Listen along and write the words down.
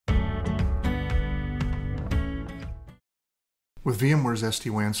With VMware's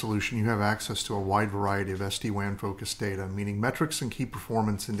SD-WAN solution, you have access to a wide variety of SD-WAN focused data, meaning metrics and key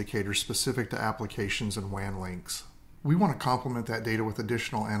performance indicators specific to applications and WAN links. We want to complement that data with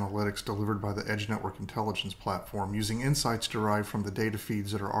additional analytics delivered by the Edge Network Intelligence platform using insights derived from the data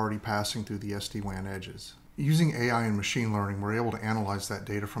feeds that are already passing through the SD-WAN edges. Using AI and machine learning, we're able to analyze that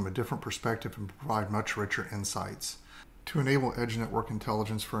data from a different perspective and provide much richer insights. To enable Edge Network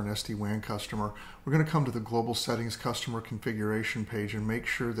Intelligence for an SD-WAN customer, we're going to come to the Global Settings Customer Configuration page and make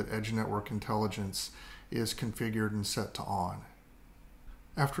sure that Edge Network Intelligence is configured and set to on.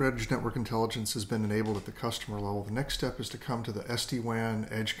 After Edge Network Intelligence has been enabled at the customer level, the next step is to come to the SD-WAN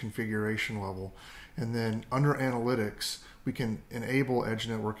Edge configuration level, and then under Analytics, we can enable Edge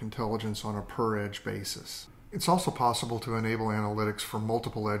Network Intelligence on a per edge basis. It's also possible to enable analytics for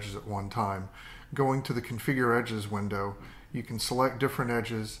multiple edges at one time. Going to the Configure Edges window, you can select different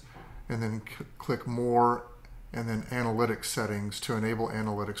edges and then click More and then Analytics Settings to enable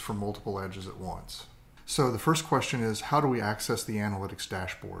analytics for multiple edges at once. So the first question is, how do we access the analytics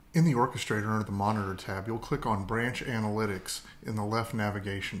dashboard? In the Orchestrator under the Monitor tab, you'll click on Branch Analytics in the left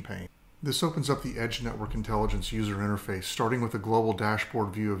navigation pane. This opens up the Edge Network Intelligence user interface, starting with a global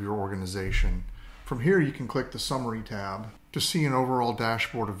dashboard view of your organization. From here, you can click the Summary tab to see an overall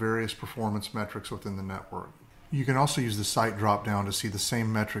dashboard of various performance metrics within the network. You can also use the Site drop-down to see the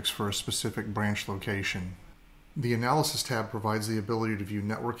same metrics for a specific branch location. The Analysis tab provides the ability to view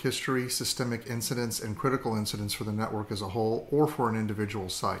network history, systemic incidents, and critical incidents for the network as a whole or for an individual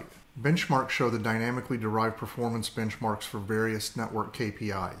site. Benchmarks show the dynamically derived performance benchmarks for various network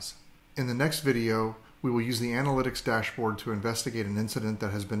KPIs. In the next video, we will use the Analytics dashboard to investigate an incident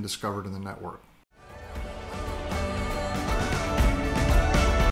that has been discovered in the network.